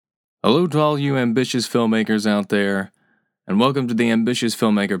Hello to all you ambitious filmmakers out there, and welcome to the Ambitious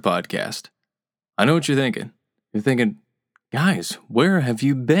Filmmaker Podcast. I know what you're thinking. You're thinking, guys, where have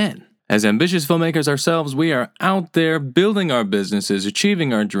you been? As ambitious filmmakers ourselves, we are out there building our businesses,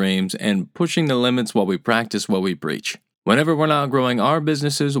 achieving our dreams, and pushing the limits while we practice what we preach. Whenever we're not growing our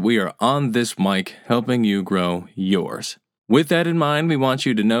businesses, we are on this mic helping you grow yours. With that in mind, we want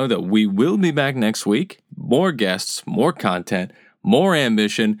you to know that we will be back next week. More guests, more content, more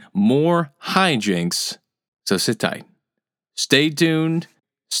ambition, more hijinks. So sit tight. Stay tuned,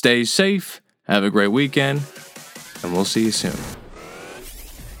 stay safe, have a great weekend, and we'll see you soon.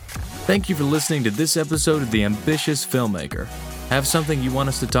 Thank you for listening to this episode of The Ambitious Filmmaker. Have something you want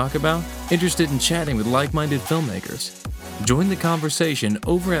us to talk about? Interested in chatting with like-minded filmmakers? Join the conversation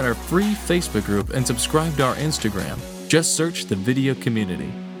over at our free Facebook group and subscribe to our Instagram. Just search The Video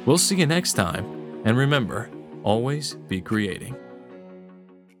Community. We'll see you next time. And remember, always be creating.